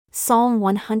Psalm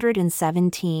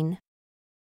 117.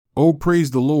 O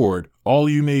praise the Lord, all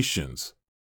you nations.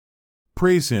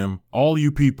 Praise him, all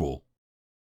you people.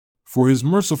 For his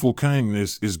merciful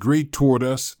kindness is great toward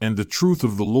us, and the truth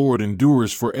of the Lord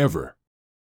endures forever.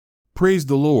 Praise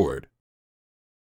the Lord.